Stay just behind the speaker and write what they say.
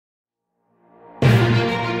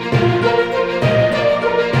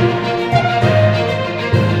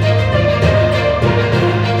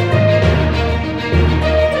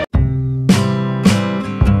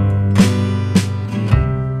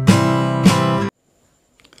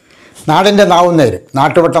നാടിൻ്റെ നാവുന്നേരും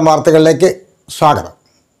നാട്ടുവട്ടം വാർത്തകളിലേക്ക് സ്വാഗതം.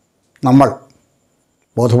 നമ്മൾ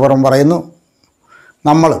ബോധപൂർവം പറയുന്നു,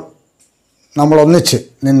 നമ്മൾ ഒന്നിച്ച്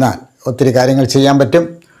നിന്നാൽ ഒത്തിരി കാര്യങ്ങൾ ചെയ്യാൻ പറ്റും.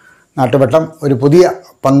 നാട്ടുവട്ടം ഒരു പുതിയ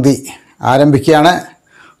പങ്ക്തി ആരംഭിക്കുകയാണ്.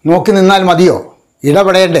 നോക്കി നിന്നാൽ മതിയോ,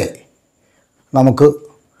 ഇടപെടേണ്ടേ? നമുക്ക്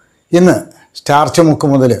ഇന്ന് സ്റ്റാർച്ചുമുക്ക്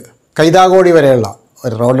മുതൽ കൈതാകോടി വരെയുള്ള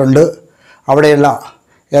ഒരു റോഡുണ്ട്. അവിടെയുള്ള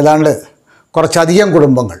ഏതാണ്ട് കുറച്ചധികം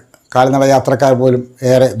കുടുംബങ്ങൾ, കാൽനട യാത്രക്കാർ പോലും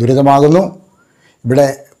ഏറെ ദുരിതമാകുന്നു. ഇവിടെ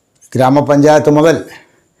ഗ്രാമപഞ്ചായത്ത് മുതൽ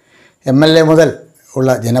MLA മുതൽ ഉള്ള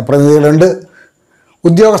ജനപ്രതിനിധികളുണ്ട്,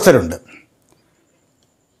 ഉദ്യോഗസ്ഥരുണ്ട്.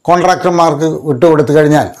 കോൺട്രാക്ടർമാർക്ക് വിട്ടുകൊടുത്തു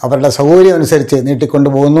കഴിഞ്ഞാൽ അവരുടെ സൗകര്യം അനുസരിച്ച്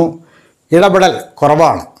നീട്ടിക്കൊണ്ടുപോകുന്നു. ഇടപെടൽ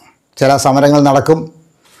കുറവാണ്. ചില സമരങ്ങൾ നടക്കും,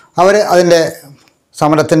 അവർ അതിൻ്റെ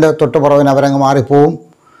സമരത്തിൻ്റെ തൊട്ടുപുറവിന് അവരങ്ങ് മാറിപ്പോവും.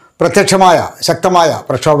 പ്രത്യക്ഷമായ ശക്തമായ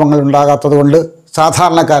പ്രക്ഷോഭങ്ങൾ ഉണ്ടാകാത്തതുകൊണ്ട്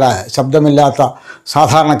സാധാരണക്കാരായ, ശബ്ദമില്ലാത്ത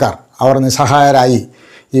സാധാരണക്കാർ അവർ നിസ്സഹായരായി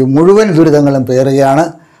ഈ മുഴുവൻ ദുരിതങ്ങളും പേറുകയാണ്.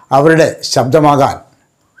 അവരുടെ ശബ്ദമാകാൻ,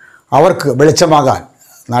 അവർക്ക് വെളിച്ചമാകാൻ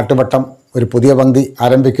നാട്ടുവട്ടം ഒരു പുതിയ പങ്ക്തി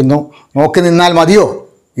ആരംഭിക്കുന്നു. നോക്കി നിന്നാൽ മതിയോ,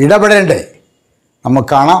 ഇടപെടേണ്ടേ? നമുക്ക്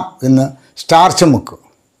കാണാം ഇന്ന് സ്റ്റാർച്ചുമുക്ക്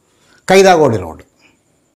കൈതാകോടി റോഡ്.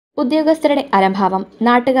 ഉദ്യോഗസ്ഥരുടെ അലംഭാവം,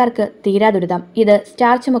 നാട്ടുകാർക്ക് തീരാ ദുരിതം. ഇത്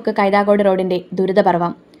സ്റ്റാർച്ചുമുക്ക് കൈതാകോടി റോഡിന്റെ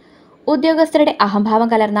ദുരിതപർവം. ഉദ്യോഗസ്ഥരുടെ അഹംഭാവം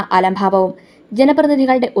കലർന്ന അലംഭാവവും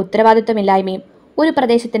ജനപ്രതിനിധികളുടെ ഉത്തരവാദിത്വമില്ലായ്മയും ഒരു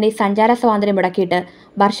പ്രദേശത്തിന്റെ സഞ്ചാര സ്വാതന്ത്ര്യം മുടക്കിയിട്ട്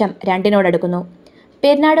വർഷം 2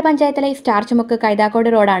 പെരുന്നാട് പഞ്ചായത്തിലെ സ്റ്റാർച്ചുമുക്ക് കൈതാക്കോട്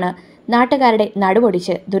റോഡാണ് നാട്ടുകാരുടെ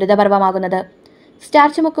നടുവൊടിച്ച് ദുരിതപർവമാകുന്നത്.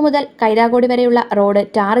 സ്റ്റാർച്ചുമുക്ക് മുതൽ കൈതാകോടി വരെയുള്ള റോഡ്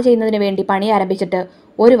ടാർ ചെയ്യുന്നതിന് വേണ്ടി പണി ആരംഭിച്ചിട്ട്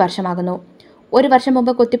 1 വർഷമാകുന്നു. 1 വർഷം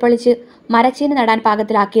മുമ്പ് കുത്തിപ്പൊളിച്ച് മരച്ചീനി നടാൻ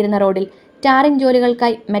പാകത്തിലാക്കിയിരുന്ന റോഡിൽ ടാറിംഗ്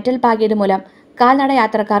ജോലികൾക്കായി മെറ്റൽ പാകിയത് മൂലം കാൽനട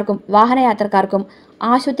യാത്രക്കാർക്കും വാഹനയാത്രക്കാർക്കും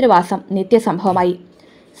ആശുപത്രിവാസം നിത്യസംഭവമായി.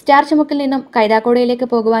 സ്റ്റാർച്ചുമുക്കിൽ നിന്നും കൈതാക്കോടിയിലേക്ക്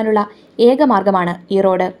പോകുവാനുള്ള ഏക മാർഗമാണ് ഈ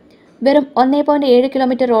റോഡ്. വെറും 1.7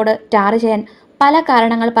 കിലോമീറ്റർ റോഡ് ടാർ ചെയ്യാൻ പല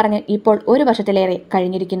കാരണങ്ങൾ പറഞ്ഞ് ഇപ്പോൾ 1 വർഷത്തിലേറെ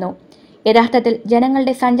കഴിഞ്ഞിരിക്കുന്നു. യഥാർത്ഥത്തിൽ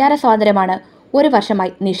ജനങ്ങളുടെ സഞ്ചാര സ്വാതന്ത്ര്യമാണ് 1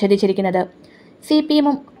 വർഷമായി നിഷേധിച്ചിരിക്കുന്നത്.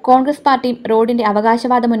 CPM-ഉം കോൺഗ്രസ് പാർട്ടിയും റോഡിന്റെ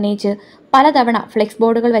അവകാശവാദം ഉന്നയിച്ച് പലതവണ ഫ്ലെക്സ്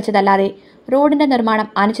ബോർഡുകൾ വെച്ചതല്ലാതെ റോഡിന്റെ നിർമ്മാണം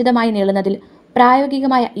അനിശ്ചിതമായി നീളുന്നതിൽ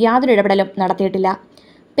പ്രായോഗികമായ യാതൊരു ഇടപെടലും നടത്തിയിട്ടില്ല.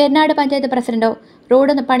 പെരുന്നാട് പഞ്ചായത്ത് പ്രസിഡന്റോ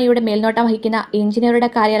റോഡ് പണിയുടെ മേൽനോട്ടം വഹിക്കുന്ന എഞ്ചിനീയറുടെ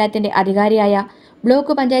കാര്യാലയത്തിന്റെ അധികാരിയായ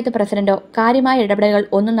ബ്ലോക്ക് പഞ്ചായത്ത് പ്രസിഡന്റോ കാര്യമായ ഇടപെടലുകൾ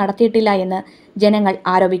ഒന്നും നടത്തിയിട്ടില്ല എന്ന് ജനങ്ങൾ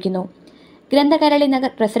ആരോപിക്കുന്നു. ഗ്രന്ഥകൈരളി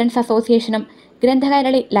നഗർ റെസിഡൻസ് അസോസിയേഷനും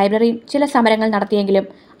ഗ്രന്ഥകൈരളി ലൈബ്രറിയും ചില സമരങ്ങൾ നടത്തിയെങ്കിലും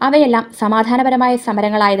അവയെല്ലാം സമാധാനപരമായ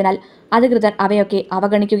സമരങ്ങളായതിനാൽ അധികൃതർ അവയൊക്കെ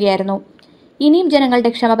അവഗണിക്കുകയായിരുന്നു. ഇനിയും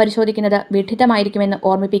ജനങ്ങളുടെ ക്ഷമ പരിശോധിക്കുന്നത് വിഡ്ഢിത്തമായിരിക്കുമെന്ന്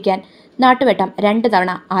ഓർമ്മിപ്പിക്കാൻ നാട്ടുവട്ടം 2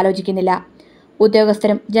 തവണ ആലോചിക്കുന്നില്ല.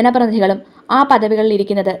 ഉദ്യോഗസ്ഥരും ജനപ്രതിനിധികളും ആ പദവികളിൽ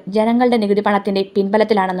ഇരിക്കുന്നത് ജനങ്ങളുടെ നികുതി പണത്തിന്റെ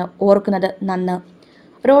പിൻബലത്തിലാണെന്ന് ഓർക്കുന്നത് നന്ന്.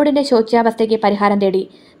 റോഡിന്റെ ശോച്യാവസ്ഥയ്ക്ക് പരിഹാരം തേടി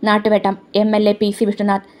നാട്ടുവട്ടം MLA PC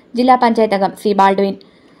വിഷ്ണുനാഥ്, ജില്ലാ പഞ്ചായത്ത് അംഗം C ബാൾഡ്വിൻ,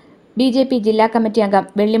 BJP ജില്ലാ കമ്മിറ്റി അംഗം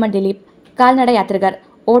വെള്ളിമൺ ദിലീപ്, കാൽനട യാത്രികർ,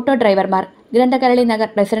 ഓട്ടോ ഡ്രൈവർമാർ, ഗ്രന്ഥകൈരളി നഗർ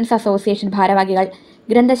റെസിഡൻസ് അസോസിയേഷൻ ഭാരവാഹികൾ,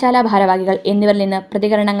 ഗ്രന്ഥശാല ഭാരവാഹികൾ എന്നിവരിൽ നിന്ന്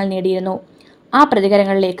പ്രതികരണങ്ങൾ നേടിയിരുന്നു. ആ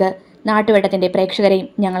പ്രതികരണങ്ങളിലേക്ക് നാട്ടുവട്ടത്തിന്റെ പ്രേക്ഷകരെയും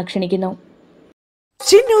ഞങ്ങൾ ക്ഷണിക്കുന്നു.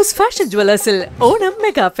 Chinnoos fashion ജുവലേഴ്സിൽ Onam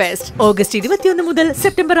mega fest August 21 മുതൽ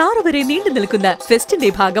സെപ്റ്റംബർ 6 വരെ നീണ്ടു നിൽക്കുന്ന ഫെസ്റ്റിന്റെ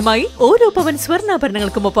ഭാഗമായി ഓരോ പവൻ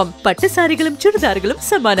സ്വർണ്ണാഭരണങ്ങൾക്കുമൊപ്പം പട്ടുസാരികളും ചുരിദാറുകളും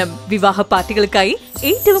സമ്മാനം. വിവാഹ പാർട്ടികൾക്കായി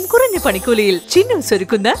ഏറ്റവും കുറഞ്ഞ പണിക്കൂലിയിൽ ചിന്നൂസ്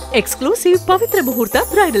ഒരുക്കുന്ന എക്സ്ക്ലൂസീവ് പവിത്ര മുഹൂർത്ത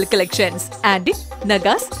bridal collections, antique,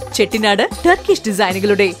 നഗാസ്, Chettinad, Turkish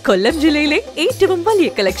ഡിസൈനുകളുടെ കൊല്ലം ജില്ലയിലെ ഏറ്റവും വലിയ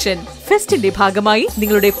കളക്ഷൻ. ഫെസ്റ്റിന്റെ ഭാഗമായി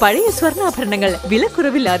നിങ്ങളുടെ പഴയ സ്വർണ്ണാഭരണങ്ങൾ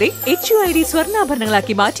വിലക്കുറവില്ലാതെ HUID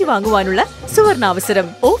സ്വർണ്ണാഭരണങ്ങളാക്കി മാറ്റി വാങ്ങുവാനുള്ള സുവർണാവസരം.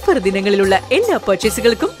 ഓഫർ ദിനങ്ങളിലുള്ള എല്ലാ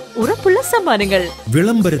പർച്ചേസുകൾക്കും ഉറപ്പുള്ള സമ്മാനങ്ങൾ.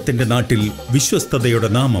 വിളംബരത്തിന്റെ നാട്ടിൽ വിശ്വസ്തതയുടെ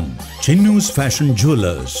നാമം ചിന്നൂസ് ഫാഷൻ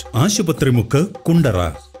ജുവലേഴ്സ്, ആശുപത്രിമുക്ക്, കുണ്ടറ.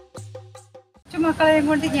 മക്കളെയും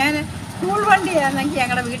കൊണ്ട് ഞാൻ സ്കൂൾ വണ്ടിയാണെങ്കിൽ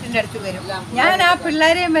ഞങ്ങളുടെ വീട്ടിൻ്റെ അടുത്ത് വരും. ഞാൻ ആ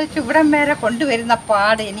പിള്ളേരെയും വലിച്ച് ഇവിടം വരെ കൊണ്ടുവരുന്ന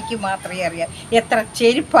പാട് എനിക്ക് മാത്രമേ അറിയാം.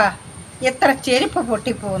 എത്ര ചെരുപ്പ്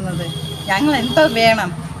പൊട്ടിപ്പോകുന്നത്. ഞങ്ങൾ എന്തോ വേണം,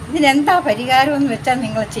 ഇതിനെന്താ പരിഹാരം എന്ന് വെച്ചാൽ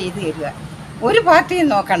നിങ്ങൾ ചെയ്തു തരിക. ഒരു പാർട്ടിയും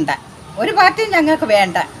നോക്കണ്ട, ഒരു പാർട്ടിയും ഞങ്ങൾക്ക്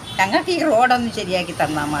വേണ്ട. ഞങ്ങൾക്ക് ഈ റോഡൊന്ന് ശരിയാക്കി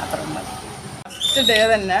തന്നാൽ മാത്രം മതി. ഫസ്റ്റ് ഡേ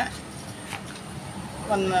തന്നെ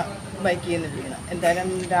വന്ന് ബൈക്കിൽ നിന്ന് വീണ്. എന്തായാലും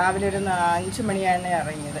രാവിലെ ഒരു 5 മണിയാണ്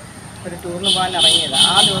ഇറങ്ങിയത്, ഒരു ടൂറിന് പോകാൻ ഇറങ്ങിയത്.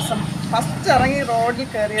 ആ ദിവസം ഫസ്റ്റ് ഇറങ്ങി റോഡിൽ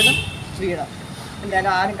കയറിയതും വീണു.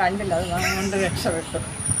 എന്തായാലും ആരും കണ്ടില്ല, അത് കൊണ്ട് രക്ഷപ്പെട്ടു.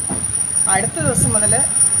 അടുത്ത ദിവസം മുതൽ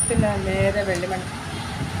പിന്നെ നേരെ വെള്ളിമൺ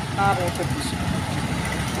ആ റോഡ് പിടിച്ചു.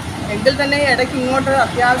 എങ്കിൽ തന്നെ ഇടയ്ക്ക് ഇങ്ങോട്ട്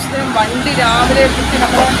അത്യാവശ്യത്തിന് വണ്ടി രാവിലെ പിടിച്ച്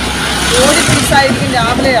നമ്മൾ ഓടിപ്പിടിച്ചായിരിക്കും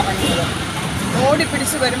രാവിലെ ഇറങ്ങിയത്.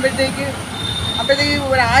 ഓടിപ്പിടിച്ച് വരുമ്പോഴത്തേക്ക് അപ്പോഴത്തേക്ക്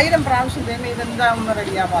 1000 പ്രാവശ്യം ഇതെന്താ ഒന്ന്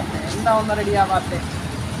റെഡിയാവാത്തത്.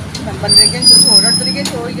 മെമ്പറിലേക്കും ചോദിച്ചു, ഓരോരുത്തരിക്കും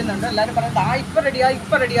ചോദിക്കുന്നുണ്ട്. എല്ലാവരും പറയുന്നത് ഇപ്പം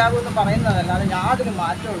റെഡിയാകുമെന്ന് പറയുന്നതല്ല, അത് യാതൊരു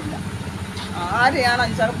മാറ്റവും ഇല്ല. ആരെയാണ്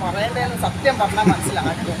അഞ്ചാറ് പറയേണ്ടതെന്ന് സത്യം പറഞ്ഞാൽ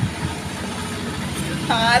മനസ്സിലാക്കുക.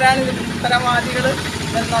 ആരാണ് ഇതിന് ഉത്തരവാദികൾ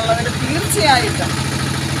എന്നുള്ളവർ തീർച്ചയായിട്ടും.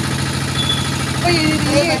 അപ്പോൾ ഈ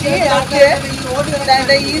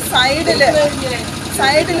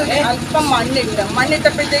സൈഡിൽ അല്പം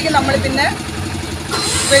മണ്ണിട്ടപ്പോഴത്തേക്ക് നമ്മൾ പിന്നെ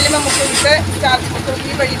വെളിമ മുക്കിട്ട്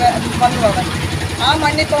ഈ വഴി വന്നു തുടങ്ങി. ആ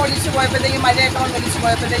മണ്ണിട്ട് ഒലിച്ചു പോയപ്പോഴത്തേക്ക് മഴയൊക്കെ വന്ന് ഒലിച്ചു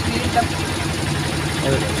പോയപ്പോഴത്തേക്ക് വീണ്ടും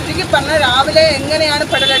ചുരുക്കി പറഞ്ഞാൽ രാവിലെ എങ്ങനെയാണ്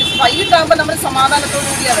പെടലടിച്ച് വൈകിട്ടാകുമ്പോൾ നമ്മൾ സമാധാനത്തോടു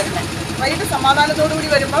കൂടിയാണ് വരുന്നത്. വൈകിട്ട് സമാധാനത്തോടു കൂടി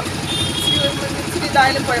വരുമ്പം ഇച്ചിരി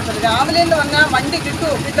ഇതായാലും കുഴപ്പമില്ല. രാവിലെ എന്ന് പറഞ്ഞാൽ വണ്ടി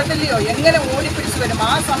കിട്ടുമോ കിട്ടത്തില്ലയോ എങ്ങനെ ഓടിപ്പിടിച്ച് വരും.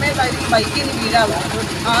 ആ സമയത്തായിരിക്കും ബൈക്കിൽ നിന്ന് വീഴാവുക.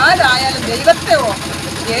 ആരായാലും ദൈവത്തെയോ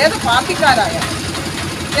ഏത് പാർട്ടിക്കാരായാലും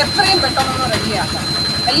എത്രയും പെട്ടെന്നൊന്ന് റെഡിയാക്കാം.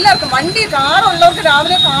 എല്ലാവർക്കും വണ്ടി കാറുള്ളവർക്ക്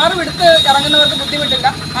രാവിലെ കാറും എടുത്ത് ഇറങ്ങുന്നവർക്ക് ബുദ്ധിമുട്ടില്ല.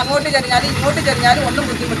 അങ്ങോട്ട് ചെറിഞ്ഞാലും ഇങ്ങോട്ട് ചെറിഞ്ഞാലും ഒന്നും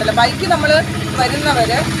ബുദ്ധിമുട്ടില്ല. ബൈക്ക് നമ്മൾ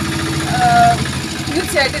വരുന്നവർ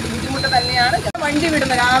തീർച്ചയായിട്ടും ഇത് ബുദ്ധിമുട്ട് തന്നെയാണ്. വണ്ടി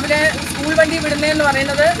വിടുന്നത് രാവിലെ സ്കൂൾ വണ്ടി വിടുന്നതെന്ന്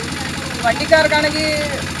പറയുന്നത് വണ്ടിക്കാർക്കാണെങ്കിൽ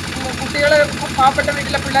കുട്ടികൾ പാവപ്പെട്ട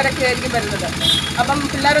വീട്ടിലെ പിള്ളേരൊക്കെ ആയിരിക്കും വരുന്നത്. അപ്പം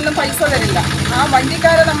പിള്ളേരൊന്നും പൈസ തരില്ല. ആ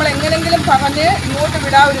വണ്ടിക്കാരെ നമ്മൾ എങ്ങനെയെങ്കിലും പറഞ്ഞ് ഇങ്ങോട്ട്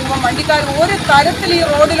വിടാതിരുമ്പോൾ വണ്ടിക്കാർ ഒരു തരത്തിൽ ഈ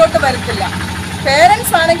റോഡിലോട്ട് വരത്തില്ല.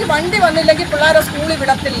 പേരൻസ് ആണെങ്കിൽ വണ്ടി വന്നില്ലെങ്കിൽ പിള്ളേരെ സ്കൂളിൽ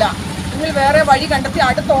വിടത്തില്ല. നിങ്ങൾ വേറെ വഴി കണ്ടെത്തി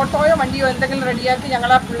അടുത്ത ഓട്ടോയോ വണ്ടിയോ എന്തെങ്കിലും റെഡിയാക്കി ഞങ്ങൾ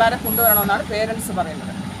ആ പിള്ളേരെ കൊണ്ടുവരണമെന്നാണ് പേരൻസ്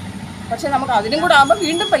പറയുന്നത്. പക്ഷേ നമുക്ക് അതിനും കൂടെ ആകുമ്പോൾ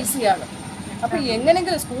വീണ്ടും പൈസയാകും. അപ്പോൾ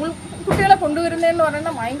എങ്ങനെയെങ്കിലും സ്കൂൾ കുട്ടികളെ കൊണ്ടുവരുന്നതെന്ന്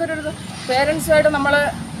പറയുന്നത് ഭയങ്കര ഒരു പേരൻസുമായിട്ട് നമ്മൾ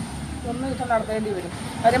ഒന്നും ഇപ്പം നടത്തേണ്ടി വരും.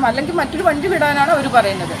 കാര്യം അല്ലെങ്കിൽ മറ്റൊരു വണ്ടി വിടാനാണ് അവർ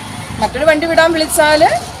പറയുന്നത്. മറ്റൊരു വണ്ടി വിടാൻ വിളിച്ചാൽ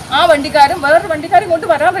ആ വണ്ടിക്കാരും വേറൊരു വണ്ടിക്കാരും ഇങ്ങോട്ട്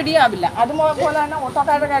വരാൻ റെഡിയാവില്ല. അതുപോലെ തന്നെ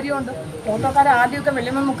ഓട്ടോക്കാരുടെ കാര്യമുണ്ട്. ഓട്ടോക്കാർ ആദ്യമൊക്കെ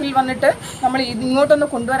വെള്ളിമമുക്കിൽ വന്നിട്ട് നമ്മൾ ഇങ്ങോട്ടൊന്ന്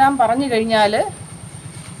കൊണ്ടുവരാൻ പറഞ്ഞു കഴിഞ്ഞാൽ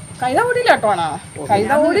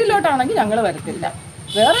കൈതാവൂടിയിലോട്ടാണെങ്കിൽ ഞങ്ങൾ വരത്തില്ല.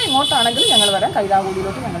 വേറെ ഇങ്ങോട്ടാണെങ്കിൽ ഞങ്ങൾ വരാം,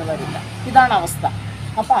 കൈതാവൂടിയിലോട്ട് ഞങ്ങൾ വരില്ല. ഇതാണ് അവസ്ഥ.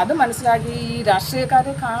 അപ്പോൾ അത് മനസ്സിലാക്കി ഈ രാഷ്ട്രീയക്കാർ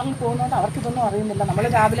കാറിൽ പോകുന്നതുകൊണ്ട് അവർക്കിതൊന്നും അറിയുന്നില്ല. നമ്മൾ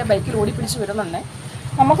രാവിലെ ബൈക്കിൽ ഓടിപ്പിടിച്ച് വരുന്നുണ്ടേ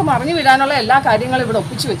നമുക്ക് മറിഞ്ഞു വിടാനുള്ള എല്ലാ കാര്യങ്ങളും ഇവിടെ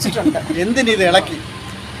ഒപ്പിച്ച് വെച്ചിട്ടുണ്ട്. എന്തിനിത് ഇളക്കി?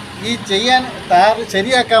 ഈ ചെയ്യാൻ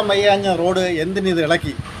ശരിയാക്കാൻ വയ്യാഞ്ഞ റോഡ് എന്തിനിത്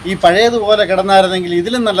ഇളക്കി? ഈ പഴയതുപോലെ കിടന്നായിരുന്നെങ്കിൽ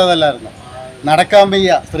ഇതിലും നല്ലതല്ലായിരുന്നു. നടക്കാൻ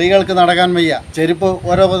വയ്യ, സ്ത്രീകൾക്ക് നടക്കാൻ വയ്യ, ചെരുപ്പ്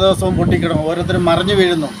ഓരോ ദിവസവും പൊട്ടിക്കിടന്നു, ഓരോരുത്തരും മറിഞ്ഞു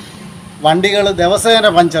വീഴുന്നു, വണ്ടികൾ ദിവസേന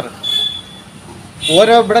പഞ്ചർ.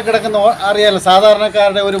 ഓരോ ഇവിടെ കിടക്കുന്ന അറിയാലോ,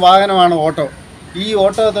 സാധാരണക്കാരുടെ ഒരു വാഹനമാണ് ഓട്ടോ. ഈ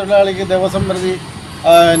ഓട്ടോ തൊഴിലാളിക്ക് ദിവസം പ്രതി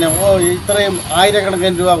ഇത്രയും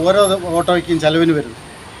ആയിരക്കണക്കിന് രൂപ ഓരോ ഓട്ടോയ്ക്കും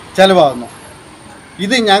ചിലവാകുന്നു.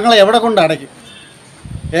 ഇത് ഞങ്ങൾ എവിടെ കൊണ്ട് അടയ്ക്കും?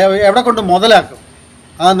 എവിടെ കൊണ്ട് മുതലാക്കും?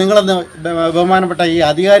 നിങ്ങളൊന്ന് ബഹുമാനപ്പെട്ട ഈ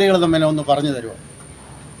അധികാരികൾ തമ്മിൽ ഒന്ന് പറഞ്ഞു തരുമോ?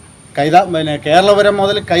 കേരളപുരം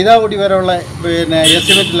മുതൽ കൈതാവുടി വരെയുള്ള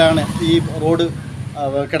എസ്റ്റിമേറ്റിലാണ് ഈ റോഡ്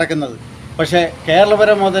കിടക്കുന്നത്. പക്ഷേ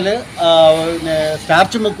കേരളപുരം മുതൽ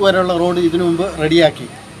സ്റ്റാർച്ചുമുക്ക് വരെയുള്ള റോഡ് ഇതിനു മുമ്പ് റെഡിയാക്കി.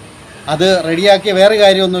 അത് റെഡിയാക്കിയ വേറെ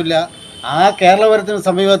കാര്യമൊന്നുമില്ല, ആ കേരളപുരത്തിന്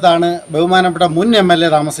സമീപത്താണ് ബഹുമാനപ്പെട്ട മുൻ MLA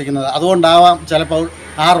താമസിക്കുന്നത്. അതുകൊണ്ടാവാം ചിലപ്പോൾ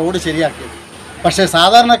ആ റോഡ് ശരിയാക്കിയത്. പക്ഷേ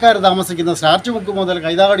സാധാരണക്കാർ താമസിക്കുന്ന സ്റ്റാർച്ചുമുക്ക് മുതൽ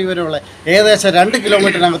കൈതാവടി വരെയുള്ള ഏകദേശം 2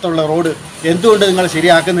 കിലോമീറ്ററിനകത്തുള്ള റോഡ് എന്തുകൊണ്ട് നിങ്ങൾ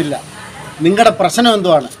ശരിയാക്കുന്നില്ല? നിങ്ങളുടെ പ്രശ്നം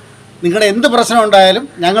എന്തുവാണ്? നിങ്ങളുടെ എന്ത് പ്രശ്നം ഉണ്ടായാലും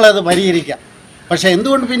ഞങ്ങളത് പരിഹരിക്കാം. പക്ഷേ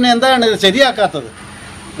എന്തുകൊണ്ട് പിന്നെ എന്താണ് ഇത് ശരിയാക്കാത്തത്?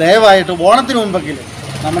 ദയവായിട്ട് ഓണത്തിന് മുമ്പെങ്കിലും,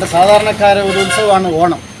 നമ്മുടെ സാധാരണക്കാരെ ഒരു ഉത്സവമാണ്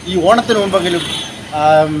ഓണം, ഈ ഓണത്തിന് മുമ്പെങ്കിലും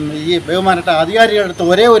ഈ ബഹുമാനപ്പെട്ട അധികാരികളുടെ അടുത്ത്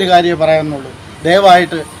ഒരേ ഒരു കാര്യമേ പറയാനുള്ളൂ,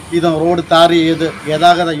 ദയവായിട്ട് ഇത് റോഡ് ടാർ ചെയ്ത്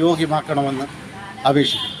ഗതാഗത യോഗ്യമാക്കണമെന്ന്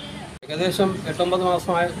അപേക്ഷിക്കുന്നു. ഏകദേശം 8-9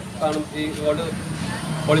 മാസമായി കാണും ഈ റോഡ്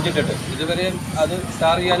പൊളിച്ചിട്ടിട്ട്. ഇതുവരെ അത്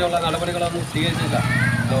ടാർ ചെയ്യാനുള്ള നടപടികളൊന്നും സ്വീകരിച്ചില്ല.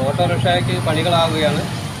 ഓട്ടോറിക്ഷയ്ക്ക് പണികളാവുകയാണ്.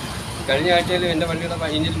 കഴിഞ്ഞ ആഴ്ചയിൽ എൻ്റെ വണ്ടിയുടെ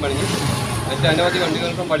എഞ്ചിൻ പണിഞ്ഞു, മറ്റ് അനവധി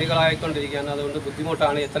വണ്ടികൾക്കും പണികളായിക്കൊണ്ടിരിക്കുകയാണ്. അതുകൊണ്ട്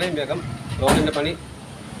ബുദ്ധിമുട്ടാണ്. എത്രയും വേഗം റോഡിൻ്റെ പണി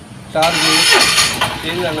ടാർ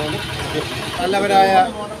ചെയ്തു തരണമെന്ന് നല്ലവരായ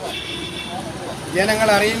ജനങ്ങൾ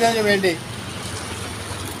അറിയുന്നതിന് വേണ്ടി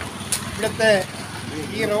ഇവിടുത്തെ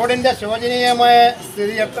ഈ റോഡിൻ്റെ ശോചനീയമായ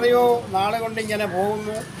സ്ഥിതി എത്രയോ നാളുകൊണ്ട് ഇങ്ങനെ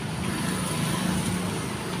പോകുന്നു.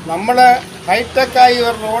 നമ്മൾ ഹൈടെക്കായി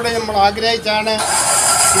ഒരു റോഡ് നമ്മൾ ആഗ്രഹിച്ചാണ്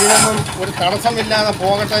ഇതിനൊന്നും ഒരു തടസ്സമില്ലാതെ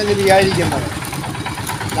പോകട്ടെ എന്ന് വിചാരിക്കുന്നത്.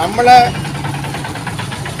 നമ്മൾ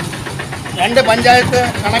 2 പഞ്ചായത്ത്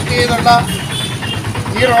കണക്ട് ചെയ്തുള്ള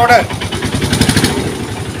ഈ റോഡ്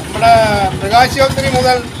നമ്മുടെ പ്രകാശോത്രി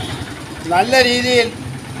മുതൽ നല്ല രീതിയിൽ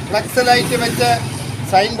ഫ്ലക്സ് ലൈറ്റ് വെച്ച്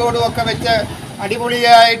സൈൻ ബോർഡും ഒക്കെ വെച്ച്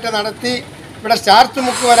അടിപൊളിയായിട്ട് നടത്തി. ഇവിടെ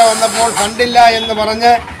സ്റ്റാർച്ചുമുക്ക് വരെ വന്നപ്പോൾ ഫണ്ടില്ല എന്ന്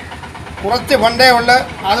പറഞ്ഞ് കുറച്ച് ഫണ്ടേ ഉള്ളു.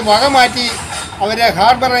 അത് വക മാറ്റി അവർ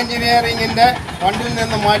ഹാർബർ എഞ്ചിനീയറിങ്ങിൻ്റെ ഫണ്ടിൽ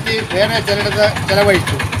നിന്ന് മാറ്റി വേറെ ചിലയിടത്ത്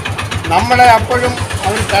ചിലവഴിച്ചു. നമ്മളെ അപ്പോഴും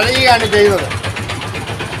അവർ തഴയുകയാണ് ചെയ്തത്.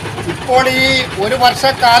 ഇപ്പോൾ ഈ 1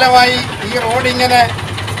 വർഷക്കാലമായി ഈ റോഡിങ്ങനെ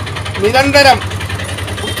നിരന്തരം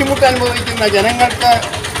ബുദ്ധിമുട്ട് അനുഭവിക്കുന്ന ജനങ്ങൾക്ക്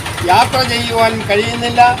യാത്ര ചെയ്യുവാനും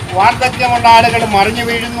കഴിയുന്നില്ല. വാർദ്ധക്യമുള്ള ആളുകൾ മറിഞ്ഞു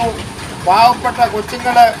വീഴുന്നു. പാവപ്പെട്ട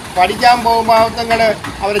കൊച്ചുങ്ങൾ പഠിക്കാൻ പോകും പാവത്തങ്ങൾ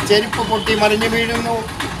അവർ ചെരുപ്പ് പൊട്ടി മറിഞ്ഞു വീഴുന്നു.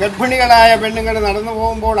 ഗർഭിണികളായ പെണ്ണുങ്ങൾ നടന്നു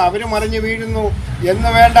പോകുമ്പോൾ അവർ മറിഞ്ഞു വീഴുന്നു. എന്ന്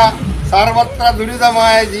വേണ്ട സർവത്ര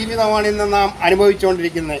ദുരിതമായ ജീവിതമാണ് ഇന്ന് നാം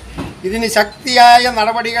അനുഭവിച്ചുകൊണ്ടിരിക്കുന്നത്. ഇതിന് ശക്തിയായ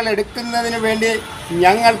നടപടികൾ എടുക്കുന്നതിന് വേണ്ടി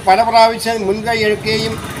ഞങ്ങൾ പല പ്രാവശ്യം മുൻകൈ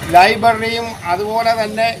എടുക്കുകയും ലൈബ്രറിയും അതുപോലെ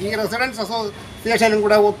തന്നെ ഈ റെസിഡൻസ് അസോസിയേഷനും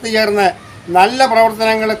കൂടെ ഒത്തുചേർന്ന് നല്ല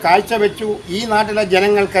പ്രവർത്തനങ്ങൾ കാഴ്ചവെച്ചു. ഈ നാട്ടിലെ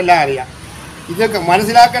ജനങ്ങൾക്കെല്ലാം അറിയാം. ഇതൊക്കെ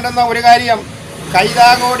മനസ്സിലാക്കേണ്ടുന്ന ഒരു കാര്യം,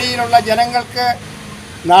 കൈതാകോടിയിലുള്ള ജനങ്ങൾക്ക്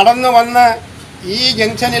നടന്നു വന്ന് ഈ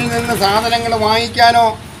ജംഗ്ഷനിൽ നിന്ന് സാധനങ്ങൾ വാങ്ങിക്കാനോ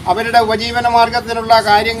അവരുടെ ഉപജീവന മാർഗത്തിലുള്ള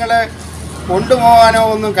കാര്യങ്ങൾ കൊണ്ടുപോകാനോ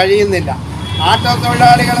ഒന്നും കഴിയുന്നില്ല. ആട്ടോ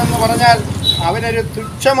തൊഴിലാളികളെന്ന് പറഞ്ഞാൽ അവരൊരു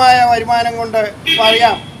തുച്ഛമായ വരുമാനം കൊണ്ട് ഇപ്പോൾ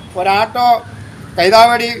അറിയാം, ഒരാട്ടോ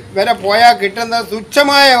കൈതാവടി വരെ പോയാൽ കിട്ടുന്നത്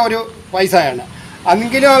തുച്ഛമായ ഒരു പൈസയാണ്.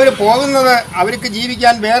 എങ്കിലും അവർ പോകുന്നത് അവർക്ക്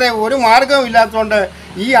ജീവിക്കാൻ വേറെ ഒരു മാർഗവും ഇല്ലാത്തതുകൊണ്ട്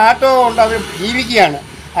ഈ ആട്ടോ കൊണ്ട് അവർ ജീവിക്കുകയാണ്.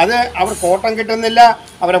 അത് അവർക്ക് ഓട്ടം കിട്ടുന്നില്ല,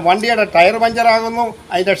 അവരുടെ വണ്ടിയുടെ ടയർ പഞ്ചറാകുന്നു,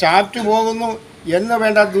 അതിൻ്റെ ഷാഫ്റ്റ് പോകുന്നു എന്ന്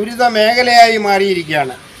വേണ്ട ദുരിത മേഖലയായി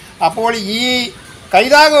മാറിയിരിക്കുകയാണ്. അപ്പോൾ ഈ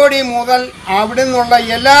കൈതാകോടി മുതൽ അവിടെ നിന്നുള്ള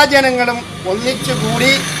എല്ലാ ജനങ്ങളും ഒന്നിച്ചു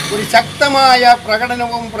കൂടി ഒരു ശക്തമായ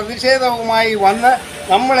പ്രകടനവും പ്രതിഷേധവുമായി വന്ന്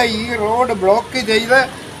നമ്മളെ ഈ റോഡ് ബ്ലോക്ക് ചെയ്ത്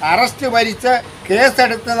അറസ്റ്റ് ഭരിച്ച്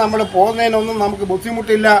കേസെടുത്ത് നമ്മൾ പോകുന്നതിനൊന്നും നമുക്ക്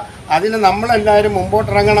ബുദ്ധിമുട്ടില്ല. അതിന് നമ്മളെല്ലാവരും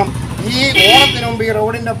മുമ്പോട്ടിറങ്ങണം. ഈ ഓണത്തിന് മുമ്പ് ഈ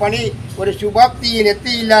റോഡിൻ്റെ പണി ഒരു ശുഭാപ്തിയിൽ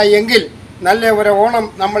എത്തിയില്ല എങ്കിൽ നല്ല ഒരു ഓണം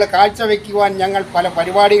നമ്മൾ കാഴ്ചവെക്കുവാൻ ഞങ്ങൾ പല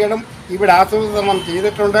പരിപാടികളും ഇവിടെ ആസൂത്രണം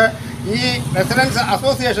ചെയ്തിട്ടുണ്ട്. ഈ റെസിഡൻസ്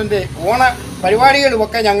അസോസിയേഷൻ്റെ ഓണ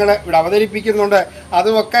പരിപാടികളുമൊക്കെ ഞങ്ങൾ ഇവിടെ അവതരിപ്പിക്കുന്നുണ്ട്.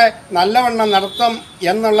 അതുമൊക്കെ നല്ലവണ്ണം നടത്തും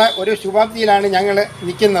എന്നുള്ള ഒരു ശുഭാപ്തിയിലാണ് ഞങ്ങൾ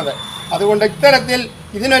നിൽക്കുന്നത്. അതുകൊണ്ട് ഇത്തരത്തിൽ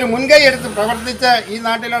ഇതിനൊരു മുൻകൈ എടുത്ത് പ്രവർത്തിച്ച ഈ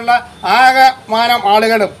നാട്ടിലുള്ള ആകമാനം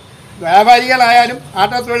ആളുകളും വ്യാപാരികളായാലും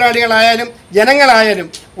ആട്ടോ തൊഴിലാളികളായാലും ജനങ്ങളായാലും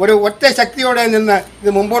ഒരു ഒറ്റ ശക്തിയോടെ നിന്ന് ഇത്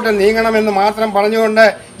മുമ്പോട്ട് നീങ്ങണമെന്ന് മാത്രം പറഞ്ഞുകൊണ്ട്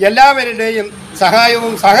എല്ലാവരുടെയും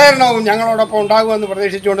സഹായവും സഹകരണവും ഞങ്ങളോടൊപ്പം ഉണ്ടാകുമെന്ന്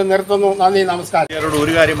പ്രതീക്ഷിച്ചുകൊണ്ട് നിർത്തുന്നു. നന്ദി, നമസ്കാരം.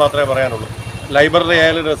 ഒരു കാര്യം മാത്രമേ പറയാനുള്ളൂ. ലൈബ്രറി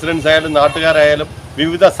ആയാലും റെസിഡൻസ് ആയാലും നാട്ടുകാരായാലും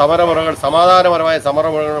വിവിധ സമരമുറകൾ, സമാധാനപരമായ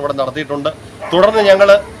സമരമുറകൾ ഇവിടെ നടത്തിയിട്ടുണ്ട്. തുടർന്ന് ഞങ്ങൾ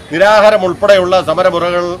നിരാഹാരം ഉൾപ്പെടെയുള്ള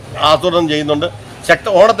സമരമുറകൾ ആസൂത്രണം ചെയ്യുന്നുണ്ട്.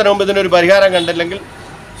 ഓണത്തിന് മുമ്പ് ഇതിനൊരു പരിഹാരം കണ്ടില്ലെങ്കിൽ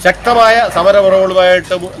ശക്തമായ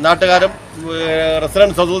സമരമുറകളുമായിട്ട് നാട്ടുകാരും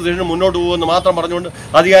റെസിഡൻസ് അസോസിയേഷനും മുന്നോട്ട് പോകുമെന്ന് മാത്രം പറഞ്ഞുകൊണ്ട്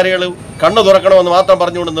അധികാരികൾ കണ്ണു തുറക്കണമെന്ന് മാത്രം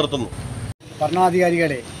പറഞ്ഞുകൊണ്ട് നിർത്തുന്നു.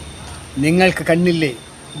 ഭരണാധികാരികളെ, നിങ്ങൾക്ക് കണ്ണില്ലേ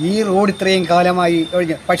ഈ റോഡ് ഇത്രയും കാലമായി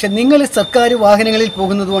ഒഴിഞ്ഞ്? പക്ഷെ നിങ്ങൾ സർക്കാർ വാഹനങ്ങളിൽ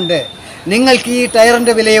പോകുന്നത് കൊണ്ട് നിങ്ങൾക്ക് ഈ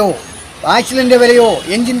ടയറിൻ്റെ വിലയോ ആക്സിഡൻ്റെ വിലയോ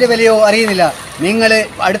എഞ്ചിൻ്റെ വിലയോ അറിയുന്നില്ല. നിങ്ങൾ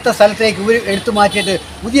അടുത്ത സ്ഥലത്തേക്ക് എടുത്തു മാറ്റിയിട്ട്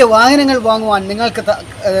പുതിയ വാഹനങ്ങൾ വാങ്ങുവാൻ നിങ്ങൾക്ക്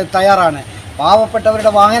തയ്യാറാണ്.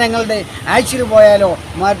 പാവപ്പെട്ടവരുടെ വാഹനങ്ങളുടെ ആക്സിഡന്റ് പോയാലോ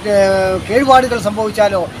മറ്റ് കേടുപാടുകൾ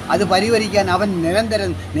സംഭവിച്ചാലോ അത് പരിഹരിക്കാൻ അവൻ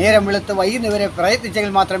നിരന്തരം നേരം വെളുത്ത് വൈകുന്നവരെ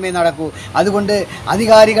പ്രയത്നിച്ചെങ്കിൽ മാത്രമേ നടക്കൂ. അതുകൊണ്ട്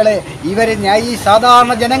അധികാരികളെ, ഇവരെ ഈ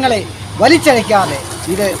സാധാരണ ജനങ്ങളെ വലിച്ചഴയ്ക്കാതെ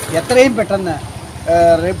ഇത് എത്രയും പെട്ടെന്ന്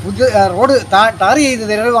റോഡ് ടാർ ചെയ്ത്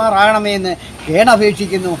തരുമാറാകണമേ എന്ന്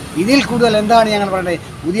കേണപേക്ഷിക്കുന്നു. ഇതിൽ കൂടുതൽ എന്താണ് ഞങ്ങൾ പറയുന്നത്?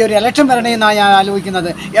 പുതിയൊരു ഇലക്ഷൻ വരണമെന്നാണ് ഞാൻ ആലോചിക്കുന്നത്.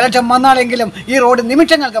 ഇലക്ഷൻ വന്നാലെങ്കിലും ഈ റോഡ്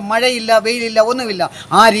നിമിഷങ്ങൾക്ക് മഴയില്ല, വെയിലില്ല, ഒന്നുമില്ല,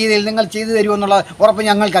 ആ രീതിയിൽ നിങ്ങൾ ചെയ്തു തരുമെന്നുള്ള ഉറപ്പ്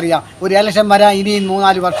ഞങ്ങൾക്കറിയാം. ഒരു ഇലക്ഷൻ വരാൻ ഇനിയും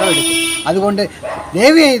 3-4 വർഷം എടുക്കും. അതുകൊണ്ട്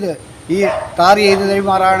ദയവ് ചെയ്ത് ഈ ടാർ ചെയ്ത്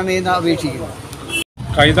തരുമാറാകണമേ എന്ന് അപേക്ഷിക്കുന്നു.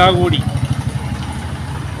 കൈതാകൂടി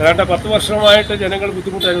ഏതാണ്ട് 10 വർഷമായിട്ട് ജനങ്ങൾ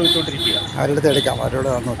ബുദ്ധിമുട്ട്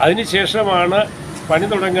അനുഭവിച്ചുകൊണ്ടിരിക്കുകയാണ്. അതിനുശേഷമാണ് പണി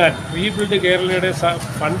തുടങ്ങാൻ റീബിൽഡ് കേരളയുടെ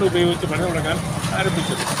ഫണ്ട് ഉപയോഗിച്ച് പണി തുടങ്ങാൻ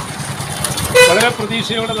ആരംഭിച്ചത്. വളരെ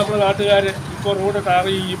പ്രതീക്ഷയോടെ നമ്മുടെ നാട്ടുകാർ ഇപ്പോൾ റോഡ് ടാർ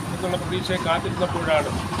ചെയ്യും എന്നുള്ള പ്രതീക്ഷയെ കാത്തിരുന്നപ്പോഴാണ്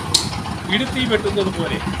ഇടുത്തി വെട്ടുന്നത്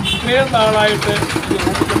പോലെ ഇത്രയും നാളായിട്ട് ഈ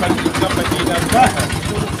റോഡിന് പണിയെടുക്കാൻ പറ്റിയില്ല.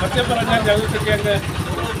 സത്യം പറഞ്ഞാൽ ഞങ്ങൾക്കൊക്കെ അങ്ങ്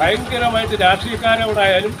ഭയങ്കരമായിട്ട്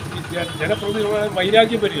രാഷ്ട്രീയക്കാരോടായാലും ജനപ്രതിനിധികളോടായാലും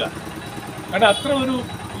വൈരാഗ്യം വരിക. കാരണം അത്ര ഒരു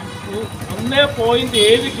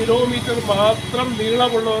 1.7 കിലോമീറ്റർ മാത്രം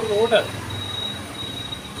നീളമുള്ള ഒരു റോഡ്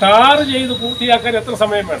ടാർ ചെയ്ത് പൂർത്തിയാക്കാൻ എത്ര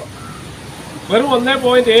സമയം വേണം? വെറും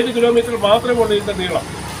 1.7 കിലോമീറ്റർ മാത്രമേ ഉള്ളൂ ഇതിൻ്റെ നീളം.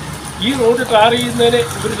 ഈ റോഡ് ടാർ ചെയ്യുന്നതിന്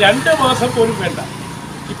ഒരു 2 മാസം പോലും വേണ്ട.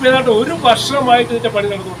 ഇപ്പോൾ ഏതാണ്ട് 1 വർഷമായിട്ട് ഇതിൻ്റെ പണി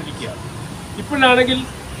നടന്നുകൊണ്ടിരിക്കുകയാണ്. ഇപ്പോഴാണെങ്കിൽ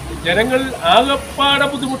ജനങ്ങൾ ആകപ്പാടെ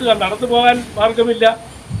ബുദ്ധിമുട്ടുക. നടന്നു പോകാൻ മാർഗമില്ല,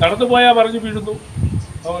 നടന്നു പോയാൽ മറിഞ്ഞു വീഴുന്നു.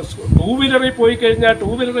 2 വീലറിൽ പോയി കഴിഞ്ഞാൽ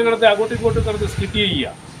 2 വീലർ കിടന്ന് അങ്ങോട്ടും ഇങ്ങോട്ടും കിടന്ന് സ്കിറ്റ് ചെയ്യുക.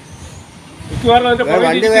 മിക്കവാറും അതിൻ്റെ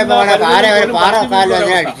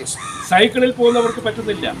സൈക്കിളിൽ പോകുന്നവർക്ക്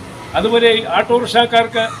പറ്റുന്നില്ല. അതുപോലെ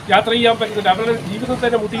ഓട്ടോറിക്ഷക്കാർക്ക് യാത്ര ചെയ്യാൻ പറ്റുന്നില്ല. അവരുടെ ജീവിതം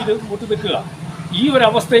തന്നെ മുട്ടി നിൽക്കുക. ഈ ഒരു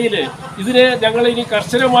അവസ്ഥയിൽ ഇതിനെ ഞങ്ങൾ ഇനി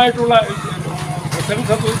കർശനമായിട്ടുള്ള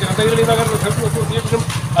ഗ്രന്ഥകേളി നഗർ റിസർച്ച് അസോസിയേഷനും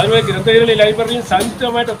അതുപോലെ ഗ്രന്ഥകേളി ലൈബ്രറിയും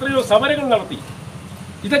സംയുക്തമായിട്ട് എത്രയോ സമരങ്ങൾ നടത്തി.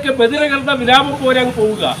 ഇതൊക്കെ ബദിരകളുടെ വിലാപം പോലെ അങ്ങ്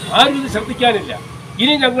പോവുക. ആരും ഇത് ശ്രദ്ധിക്കാനില്ല.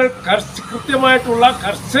 ഇനി ഞങ്ങൾ കൃത്യമായിട്ടുള്ള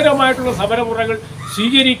കർശനമായിട്ടുള്ള സമരമുറകൾ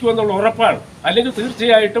സ്വീകരിക്കുമെന്നുള്ള ഉറപ്പാണ്. അല്ലെങ്കിൽ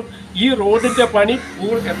തീർച്ചയായിട്ടും ഈ റോഡിൻ്റെ പണി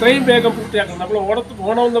എത്രയും വേഗം പൂർത്തിയാക്കണം. നമ്മൾ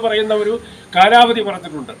ഓണമെന്ന് പറയുന്ന ഒരു കാലാവധി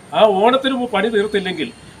പറഞ്ഞിട്ടുണ്ട്. ആ ഓണത്തിന് മുമ്പ് പണി തീർത്തില്ലെങ്കിൽ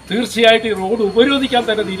തീർച്ചയായിട്ടും ഈ റോഡ് ഉപരോധിക്കാൻ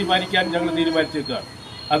തന്നെ ഞങ്ങൾ തീരുമാനിച്ചേക്കുകയാണ്.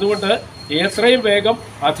 അതുകൊണ്ട് എത്രയും വേഗം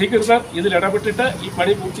അധികൃതർ ഇതിൽ ഇടപെട്ടിട്ട് ഈ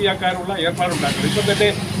പണി പൂർത്തിയാക്കാനുള്ള ഏർപ്പാടുണ്ടാക്കണം. ഇപ്പം തന്നെ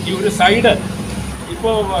ഈ ഒരു സൈഡ്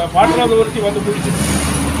ഇപ്പോൾ വാട്ടർ അതോറിറ്റി വന്ന് പിടിച്ചു.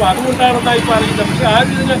 അപ്പോൾ അതുകൊണ്ടാണെന്നാണ് ഇപ്പോൾ അറിയുന്നത്. പക്ഷേ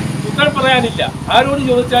ആരും ഇതിന് ഉത്തരം പറയാനില്ല. ആരോട്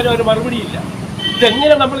ചോദിച്ചാലും അവർ മറുപടിയില്ല.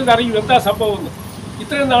 ഇതെങ്ങനെ നമ്മളിതറിയും എന്താ സംഭവമെന്ന്?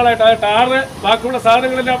 ഇത്രയും നാളായിട്ട് ആ ടാറ് ബാക്കിയുള്ള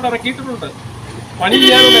സാധനങ്ങളെല്ലാം അവിടെ ഇറക്കിയിട്ടുണ്ട്. പണി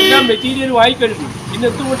ചെയ്യാനുള്ള എല്ലാം മെറ്റീരിയലും ആയിക്കഴിഞ്ഞു. പിന്നെ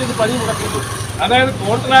എന്തുകൊണ്ട് ഇത് പണി മുടക്കുന്നു? അതായത്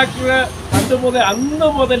കോൺട്രാക്ടർ അന്ന്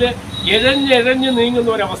മുതൽ എഴഞ്ഞ് നീങ്ങുന്ന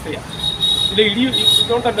ഒരവസ്ഥയാണ്. ഇത്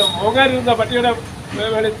ഇതുകൊണ്ടല്ലോ മോങ്ങാനിരുന്ന പട്ടിയുടെ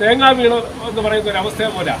തേങ്ങാ വീണ് എന്ന് പറയുന്ന ഒരവസ്ഥ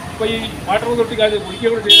പോലെ. അപ്പോൾ ഈ വാട്ടർ അതോറിറ്റിക്കാർ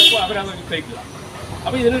കുടിക്കുക ചെയ്തപ്പോൾ അവരത് ഇട്ടേക്കുക.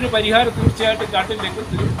 അപ്പോൾ ഇതിനൊരു പരിഹാരം തീർച്ചയായിട്ടും കാട്ടില്ലെങ്കിൽ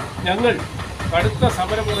ഞങ്ങൾ കടുത്ത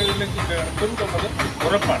സമരമുറകളിലേക്ക് കിടക്കുന്നുള്ളത്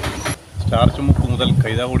ഉറപ്പാണ്. സ്റ്റാർച്ചുമുക്ക് മുതൽ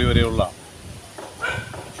കൈതാകുടി വരെയുള്ള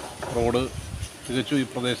റോഡ് തികച്ചും ഈ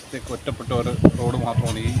പ്രദേശത്തേക്ക് ഒറ്റപ്പെട്ട ഒരു റോഡ്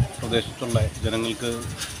മാത്രമാണ് ഈ പ്രദേശത്തുള്ള ജനങ്ങൾക്ക്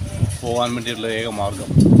പോകാൻ വേണ്ടിയുള്ള ഏക മാർഗം.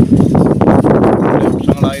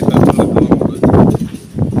 വർഷങ്ങളായി നിൽക്കുന്ന റോഡ്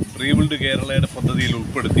റീബിൽഡ് കേരളയുടെ പദ്ധതിയിൽ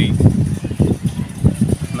ഉൾപ്പെടുത്തി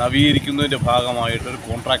നവീകരിക്കുന്നതിൻ്റെ ഭാഗമായിട്ട് ഒരു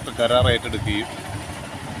കോൺട്രാക്ട് കരാർ ഏറ്റെടുക്കുകയും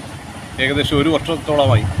ഏകദേശം 1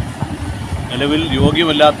 വർഷത്തോളമായി നിലവിൽ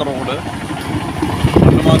യോഗ്യമല്ലാത്ത റോഡ്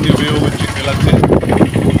മണ്ണുമാന്തി ഉപയോഗിച്ച് കിളച്ച്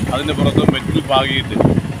അതിൻ്റെ പുറത്ത് മെറ്റിൽ പാകിയിട്ട്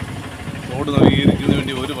റോഡ് നവീകരിക്കുന്നതിന്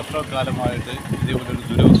വേണ്ടി 1 വർഷക്കാലമായിട്ട് ഇതേപോലൊരു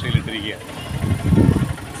ദുരവസ്ഥയിലിട്ടിരിക്കുകയാണ്.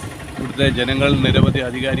 ഇവിടുത്തെ ജനങ്ങൾ നിരവധി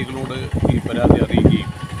അധികാരികളോട് ഈ പരാതി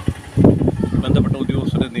അറിയിക്കുകയും ബന്ധപ്പെട്ട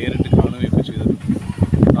ഉദ്യോഗസ്ഥരെ നേരിട്ട് കാണുകയൊക്കെ ചെയ്തിട്ടുണ്ട്.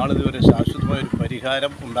 നാളിതുവരെ ശാശ്വതമായൊരു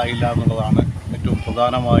പരിഹാരം ഉണ്ടായില്ല എന്നുള്ളതാണ് ഏറ്റവും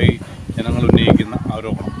പ്രധാനമായി ജനങ്ങൾ ഉന്നയിക്കുന്ന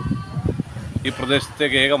ആരോപണം. ഈ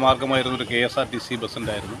പ്രദേശത്തേക്ക് ഏക മാർഗമായിരുന്നൊരു KSRTC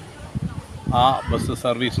ബസ്സുണ്ടായിരുന്നു. ആ ബസ്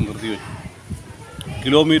സർവീസ് നിർത്തിവെച്ചു.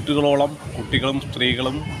 കിലോമീറ്ററുകളോളം കുട്ടികളും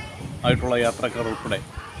സ്ത്രീകളും ആയിട്ടുള്ള യാത്രക്കാർ ഉൾപ്പെടെ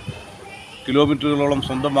കിലോമീറ്ററുകളോളം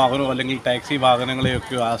സ്വന്തം വാഹനമോ അല്ലെങ്കിൽ ടാക്സി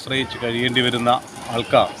വാഹനങ്ങളെയൊക്കെ ആശ്രയിച്ച് കഴിയേണ്ടി വരുന്ന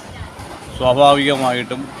ആൾക്കാർ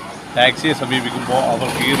സ്വാഭാവികമായിട്ടും ടാക്സിയെ സമീപിക്കുമ്പോൾ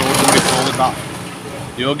അവർക്ക് ഈ റോഡിലൂടെ പോകുന്ന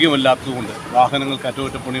യോഗ്യമല്ലാത്തതുകൊണ്ട് വാഹനങ്ങൾക്ക്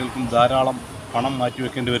അറ്റകുറ്റപ്പണികൾക്കും ധാരാളം പണം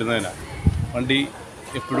മാറ്റിവെക്കേണ്ടി വരുന്നതിനാൽ വണ്ടി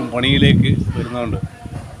എപ്പോഴും പണിയിലേക്ക് വരുന്നതുകൊണ്ട്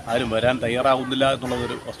ആരും വരാൻ തയ്യാറാകുന്നില്ല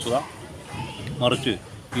എന്നുള്ളതൊരു വസ്തുത. മറിച്ച്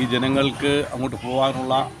ഈ ജനങ്ങൾക്ക് അങ്ങോട്ട്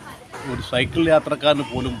പോകാനുള്ള ഒരു സൈക്കിൾ യാത്രക്കാരന്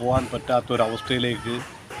പോലും പോകാൻ പറ്റാത്തൊരവസ്ഥയിലേക്ക്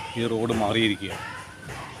ഈ റോഡ് മാറിയിരിക്കുകയാണ്.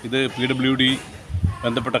 ഇത് PWD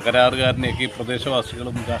ബന്ധപ്പെട്ട കരാറുകാരനെയൊക്കെ ഈ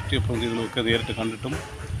പ്രദേശവാസികളും രാഷ്ട്രീയ പ്രതിനിധികളും ഒക്കെ നേരിട്ട് കണ്ടിട്ടും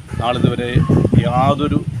നാളിതുവരെ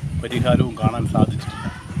യാതൊരു പരിഹാരവും കാണാൻ സാധിച്ചിട്ടില്ല.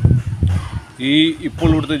 ഇപ്പോൾ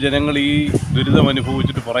ഇവിടുത്തെ ജനങ്ങൾ ഈ ദുരിതം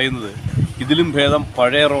അനുഭവിച്ചിട്ട് പറയുന്നത് ഇതിലും ഭേദം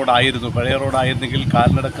പഴയ റോഡായിരുന്നെങ്കിൽ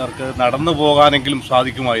കാൽനടക്കാർക്ക് നടന്നു പോകാനെങ്കിലും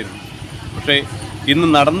സാധിക്കുമായിരുന്നു. പക്ഷേ ഇന്ന്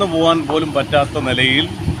നടന്നു പോകാൻ പോലും പറ്റാത്ത നിലയിൽ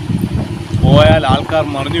പോയാൽ ആൾക്കാർ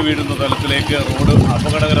മറിഞ്ഞു വീഴുന്ന തലത്തിലേക്ക് റോഡ്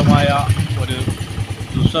അപകടകരമായ ഒരു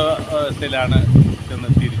ദുസ്സവസ്ഥയിലാണ്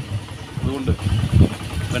ചെന്നെത്തിയിരിക്കുന്നത്. അതുകൊണ്ട്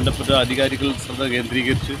ബന്ധപ്പെട്ട അധികാരികൾ ശ്രദ്ധ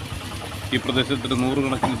കേന്ദ്രീകരിച്ച് ഈ പ്രദേശത്തിൻ്റെ 100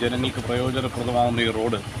 കണക്കിന് ജനങ്ങൾക്ക് പ്രയോജനപ്രദമാകുന്ന ഈ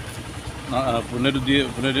റോഡ്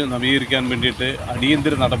പുനർനവീകരിക്കാൻ വേണ്ടിയിട്ട്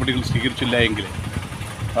അടിയന്തര നടപടികൾ സ്വീകരിച്ചില്ല എങ്കിൽ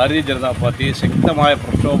ഭാരതീയ ജനതാ പാർട്ടി ശക്തമായ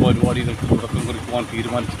പ്രക്ഷോഭ പരിപാടികൾക്ക് തുടക്കം കുറിക്കുവാൻ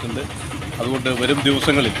തീരുമാനിച്ചിട്ടുണ്ട്. അതുകൊണ്ട് വരും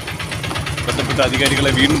ദിവസങ്ങളിൽ ബന്ധപ്പെട്ട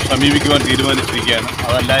അധികാരികളെ വീണ്ടും സമീപിക്കുവാൻ തീരുമാനിച്ചിരിക്കുകയാണ്.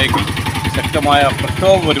 അതല്ല എങ്കിൽ ശക്തമായ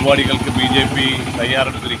പ്രക്ഷോഭ പരിപാടികൾക്ക് BJP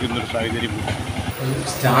തയ്യാറെടുത്തിരിക്കുന്നൊരു സാഹചര്യമുണ്ട്.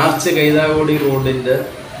 സ്റ്റാർച്ച് കൈതാകോടി റോഡിൻ്റെ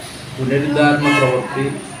പുനരുദ്ധാരണ പ്രവൃത്തി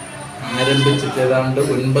ആരംഭിച്ചിട്ട് ഏതാണ്ട്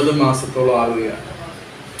 9 മാസത്തോളം ആവുകയാണ്.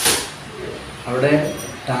 അവിടെ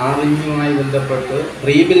ടാറിങ്ങുമായി ബന്ധപ്പെട്ട്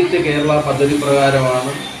റീബിൽഡ് കേരള പദ്ധതി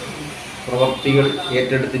പ്രകാരമാണ് പ്രവൃത്തികൾ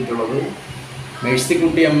ഏറ്റെടുത്തിട്ടുള്ളത്.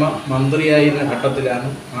 മേഴ്സിക്കുട്ടി അമ്മ മന്ത്രിയായിരുന്ന ഘട്ടത്തിലാണ്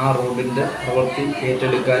ആ റോഡിൻ്റെ പ്രവൃത്തി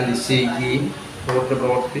ഏറ്റെടുക്കാൻ നിശ്ചയിക്കുകയും റോഡിൻ്റെ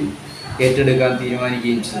പ്രവൃത്തി ഏറ്റെടുക്കാൻ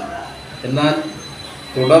തീരുമാനിക്കുകയും ചെയ്തു. എന്നാൽ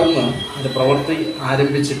തുടർന്ന് അതിൻ്റെ പ്രവൃത്തി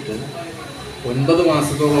ആരംഭിച്ചിട്ട് 9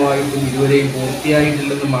 മാസത്തോളമായിട്ടും ഇതുവരെയും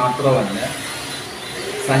പൂർത്തിയായിട്ടില്ലെന്ന് മാത്രമല്ല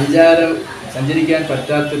സഞ്ചരിക്കാൻ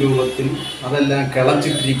പറ്റാത്ത രൂപത്തിൽ അതെല്ലാം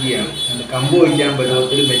കിളച്ചിട്ടിരിക്കുകയാണ്. അതിന് കമ്പ് വയ്ക്കാൻ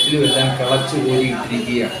പരുവത്തിൽ മെറ്റിലും എല്ലാം കിളച്ച്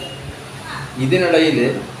കോരിയിട്ടിരിക്കുകയാണ്. ഇതിനിടയിൽ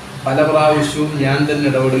പല പ്രാവശ്യവും ഞാൻ തന്നെ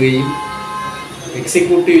ഇടപെടുകയും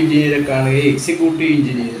എക്സിക്യൂട്ടീവ് എഞ്ചിനീയറെ കാണുകയും എക്സിക്യൂട്ടീവ്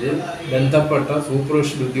എഞ്ചിനീയർ ബന്ധപ്പെട്ട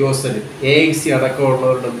സൂപ്പർവിഷൻ ഉദ്യോഗസ്ഥർ AXC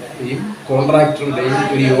അടക്കമുള്ളവരുടെയും കോൺട്രാക്ടറുടെയും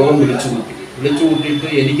ഒരു യോഗം വിളിച്ചു കൂട്ടിയിട്ട്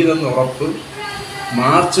എനിക്ക് തന്ന ഉറപ്പ്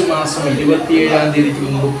മാർച്ച് മാസം 27-ാം തീയതിക്ക്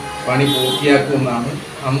മുമ്പ് പണി പൂർത്തിയാക്കുമെന്നാണ്.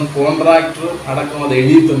 അന്ന് കോൺട്രാക്ടർ അടക്കം അത്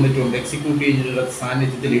എഴുതി തന്നിട്ടുണ്ട്. എക്സിക്യൂട്ടീവ് എഞ്ചിനീയറുടെ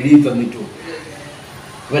സാന്നിധ്യത്തിൽ എഴുതി തന്നിട്ടുണ്ട്.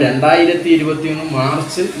 അപ്പോൾ 2021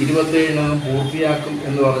 മാർച്ച് 27 പൂർത്തിയാക്കും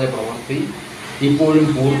എന്ന് പറഞ്ഞ പ്രവൃത്തി ഇപ്പോഴും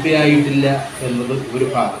പൂർത്തിയായിട്ടില്ല എന്നത് ഒരു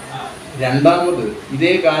ഭാഗം. രണ്ടാമത്,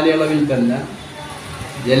 ഇതേ കാലയളവിൽ തന്നെ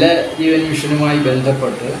ജലജീവൻ മിഷനുമായി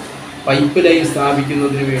ബന്ധപ്പെട്ട് പൈപ്പ് ലൈൻ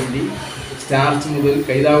സ്ഥാപിക്കുന്നതിന് വേണ്ടി സ്റ്റാർച്ച് മുതൽ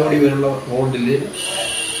കൈതാവോടി വരെയുള്ള റോഡിൽ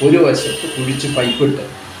ഒരു വശത്ത് കുഴിച്ച് പൈപ്പിട്ട്,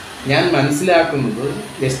 ഞാൻ മനസ്സിലാക്കുന്നത്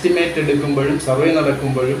എസ്റ്റിമേറ്റ് എടുക്കുമ്പോഴും സർവേ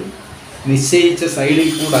നടക്കുമ്പോഴും നിശ്ചയിച്ച സൈഡിൽ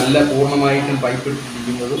കൂടല്ല പൂർണ്ണമായിട്ടും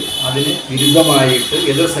പൈപ്പിട്ടിരിക്കുന്നത്, അതിന് വിരുദ്ധമായിട്ട്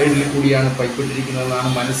എതിർ സൈഡിൽ കൂടിയാണ് പൈപ്പിട്ടിരിക്കുന്നതെന്നാണ്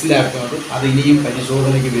മനസ്സിലാക്കുന്നത്. അത് ഇനിയും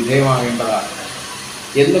പരിശോധനയ്ക്ക് വിധേയമാകേണ്ടതാണ്.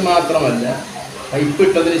 എന്ന് മാത്രമല്ല,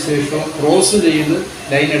 പൈപ്പിട്ടതിന് ശേഷം ക്രോസ് ചെയ്ത്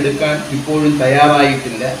ലൈൻ എടുക്കാൻ ഇപ്പോഴും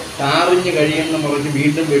തയ്യാറായിട്ടില്ല. ടാറിഞ്ഞ് കഴിയുന്ന മുറയ്ക്ക്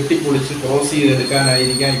വീണ്ടും വെട്ടിപ്പൊളിച്ച് ക്രോസ്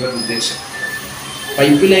ചെയ്തെടുക്കാനായിരിക്കാം ഇവരുടെ ഉദ്ദേശം.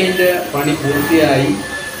 പൈപ്പ് ലൈനിൻ്റെ പണി പൂർത്തിയായി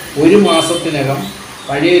 1 മാസത്തിനകം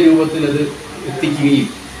പഴയ രൂപത്തിൽ അത് എത്തിക്കുകയും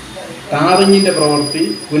ടാറിങ്ങിൻ്റെ പ്രവൃത്തി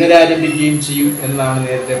പുനരാരംഭിക്കുകയും ചെയ്യും എന്നാണ്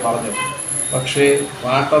നേരത്തെ പറഞ്ഞത്. പക്ഷേ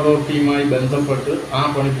വാട്ടർ അതോറിറ്റിയുമായി ബന്ധപ്പെട്ട് ആ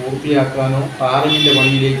പണി പൂർത്തിയാക്കാനോ ടാറിങ്ങിൻ്റെ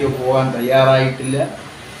പണിയിലേക്കോ പോകാൻ തയ്യാറായിട്ടില്ല.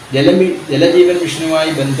 ജലജീവൻ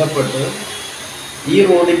മിഷനുമായി ബന്ധപ്പെട്ട് ഈ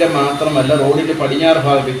റോഡിൻ്റെ മാത്രമല്ല, റോഡിൻ്റെ പടിഞ്ഞാറ്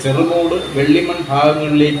ഭാഗത്ത് ചെറുമൂട് വെള്ളിമൺ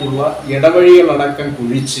ഭാഗങ്ങളിലേക്കുള്ള ഇടവഴികളടക്കം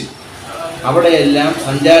കുഴിച്ച് അവിടെയെല്ലാം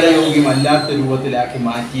സഞ്ചാരയോഗ്യമല്ലാത്ത രൂപത്തിലാക്കി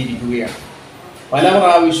മാറ്റിയിരിക്കുകയാണ്. പല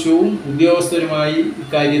പ്രാവശ്യവും ഉദ്യോഗസ്ഥരുമായി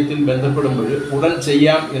ഇക്കാര്യത്തിൽ ബന്ധപ്പെടുമ്പോൾ ഉടൻ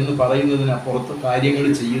ചെയ്യാം എന്ന് പറയുന്നതിനപ്പുറത്ത് കാര്യങ്ങൾ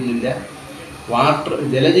ചെയ്യുന്നില്ല.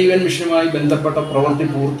 ജലജീവൻ മിഷനുമായി ബന്ധപ്പെട്ട പ്രവൃത്തി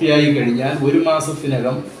പൂർത്തിയായി കഴിഞ്ഞാൽ 1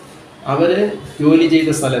 മാസത്തിനകം അവർ ജോലി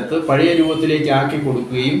ചെയ്ത സ്ഥലത്ത് പഴയ രൂപത്തിലേക്ക് ആക്കി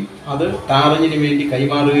കൊടുക്കുകയും അത് ടാറിങ്ങിന് വേണ്ടി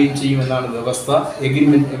കൈമാറുകയും ചെയ്യുമെന്നാണ് വ്യവസ്ഥ.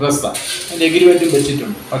 അതിൻ്റെ എഗ്രിമെൻറ്റും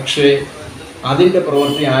വെച്ചിട്ടുണ്ട്. പക്ഷേ അതിൻ്റെ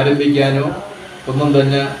പ്രവൃത്തി ആരംഭിക്കാനോ ഒന്നും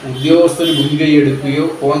തന്നെ ഉദ്യോഗസ്ഥർ മുൻകൈ എടുക്കുകയോ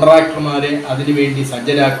കോൺട്രാക്ടർമാരെ അതിനുവേണ്ടി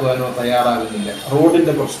സജ്ജരാക്കുവാനോ തയ്യാറാകുന്നില്ല.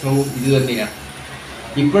 റോഡിൻ്റെ പ്രശ്നവും ഇതുതന്നെയാണ്.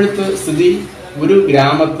 ഇപ്പോഴത്തെ സ്ഥിതി, ഒരു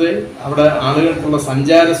ഗ്രാമത്തെ അവിടെ ആളുകൾക്കുള്ള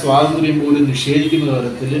സഞ്ചാര സ്വാതന്ത്ര്യം പോലും നിഷേധിക്കുന്ന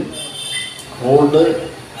തരത്തിൽ റോഡ്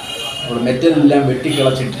അവിടെ മെറ്റലെല്ലാം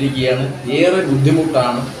വെട്ടിക്കിളച്ചിട്ടിരിക്കുകയാണ്. ഏറെ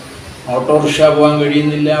ബുദ്ധിമുട്ടാണ്. ഓട്ടോറിക്ഷ പോകാൻ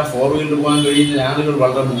കഴിയുന്നില്ല, 4 വീലർ പോകാൻ കഴിയുന്നില്ല. ആളുകൾ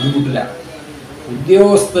വളരെ ബുദ്ധിമുട്ടിലാണ്.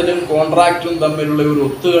 ഉദ്യോഗസ്ഥരും കോൺട്രാക്ടറും തമ്മിലുള്ള ഒരു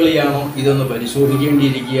ഒത്തുകളിയാണോ ഇതെന്ന്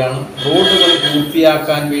പരിശോധിക്കേണ്ടിയിരിക്കുകയാണ്. റോഡ് പണി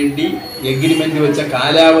പൂർത്തിയാക്കാൻ വേണ്ടി എഗ്രിമെൻ്റ് വെച്ച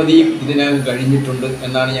കാലാവധിയും ഇതിനകം കഴിഞ്ഞിട്ടുണ്ട്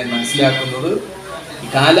എന്നാണ് ഞാൻ മനസ്സിലാക്കുന്നത്.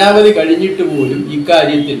 കാലാവധി കഴിഞ്ഞിട്ട് പോലും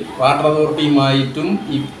ഇക്കാര്യത്തിൽ വാട്ടർ അതോറിറ്റിയുമായിട്ടും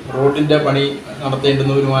ഈ റോഡിൻ്റെ പണി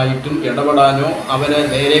നടത്തേണ്ടുന്നവരുമായിട്ടും ഇടപെടാനോ അവരെ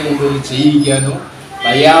നേരെ കൊണ്ടുവന്ന് ചെയ്യിക്കാനോ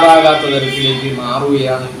തയ്യാറാകാത്ത തരത്തിലേക്ക്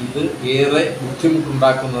മാറുകയാണ്. ഇത് ഏറെ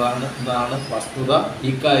ബുദ്ധിമുട്ടുണ്ടാക്കുന്നതാണ് എന്നാണ് വസ്തുത.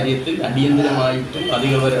 ഇക്കാര്യത്തിൽ അടിയന്തരമായിട്ടും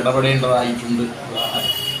അധികൃതർ ഇടപെടേണ്ടതായിട്ടുണ്ട്.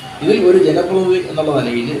 ഇതിൽ ഒരു ജനപ്രതിനിധി എന്നുള്ള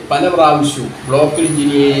നിലയിൽ പല പ്രാവശ്യവും ബ്ലോക്ക്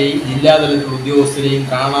എഞ്ചിനീയറെയും ജില്ലാതലത്തിലുള്ള ഉദ്യോഗസ്ഥരെയും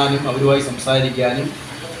കാണാനും അവരുമായി സംസാരിക്കാനും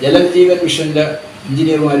ജലജീവൻ മിഷൻ്റെ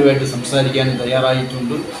എഞ്ചിനീയർമാരുമായിട്ട് സംസാരിക്കാനും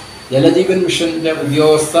തയ്യാറായിട്ടുണ്ട്. ജലജീവൻ മിഷൻ്റെ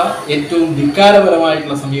ഉദ്യോഗസ്ഥ ഏറ്റവും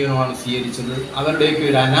ധിക്കാരപരമായിട്ടുള്ള സമീപനമാണ് സ്വീകരിച്ചത്. അവരുടെയൊക്കെ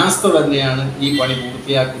ഒരു അനാസ്ഥ തന്നെയാണ് ഈ പണി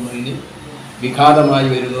പൂർത്തിയാക്കുന്നതിന് വിഘാതമായി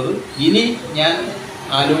വരുന്നത്. ഇനി ഞാൻ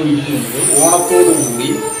ആലോചിക്കുന്നത് ഓണത്തോടുകൂടി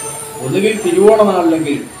ഒന്നുകിൽ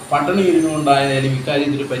തിരുവോണനാളിലെങ്കിൽ പട്ടിണി ഇരുന്നുകൊണ്ടായാലും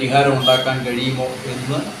ഇക്കാര്യത്തിൽ പരിഹാരം ഉണ്ടാക്കാൻ കഴിയുമോ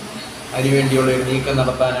എന്ന് അതിനുവേണ്ടിയുള്ള ഒരു നീക്കം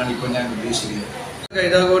നടത്താനാണ് ഇപ്പോൾ ഞാൻ ഉദ്ദേശിക്കുന്നത്.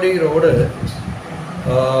 കൈതാകോടി റോഡ്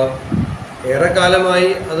ഏറെക്കാലമായി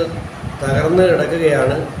അത് തകർന്ന്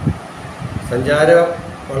കിടക്കുകയാണ്. സഞ്ചാരം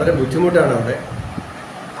വളരെ ബുദ്ധിമുട്ടാണ്. അവിടെ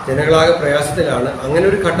ജനങ്ങളാകെ പ്രയാസത്തിലാണ്. അങ്ങനെ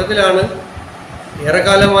ഒരു ഘട്ടത്തിലാണ്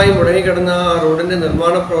ഏറെക്കാലമായി മുടങ്ങിക്കിടന്ന ആ റോഡിൻ്റെ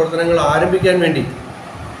നിർമ്മാണ പ്രവർത്തനങ്ങൾ ആരംഭിക്കാൻ വേണ്ടി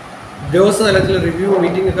ഉദ്യോഗസ്ഥ തലത്തിൽ റിവ്യൂ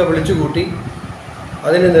മീറ്റിംഗ് ഒക്കെ വിളിച്ചുകൂട്ടി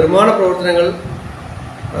അതിൻ്റെ നിർമ്മാണ പ്രവർത്തനങ്ങൾ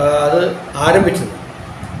അത് ആരംഭിച്ചത്.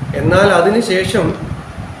 എന്നാൽ അതിനുശേഷം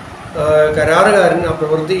കരാറുകാരൻ ആ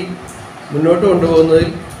പ്രവൃത്തി മുന്നോട്ട്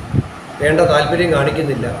കൊണ്ടുപോകുന്നതിൽ വേണ്ട താല്പര്യം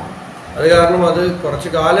കാണിക്കുന്നില്ല. അത് കാരണം അത് കുറച്ച്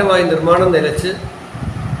കാലമായി നിർമ്മാണം നിലച്ച്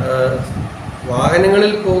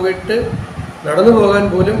വാഹനങ്ങളിൽ പോയിട്ട് നടന്നു പോകാൻ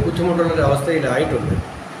പോലും ബുദ്ധിമുട്ടുള്ളൊരവസ്ഥയിലായിട്ടുണ്ട്.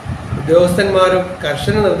 ഉദ്യോഗസ്ഥന്മാരും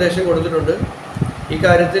കർശന നിർദ്ദേശം കൊടുത്തിട്ടുണ്ട്. ഈ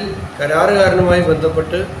കാര്യത്തിൽ കരാറുകാരനുമായി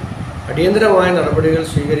ബന്ധപ്പെട്ട് അടിയന്തരമായ നടപടികൾ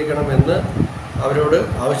സ്വീകരിക്കണമെന്ന് അവരോട്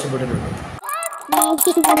ആവശ്യപ്പെട്ടിട്ടുണ്ട്.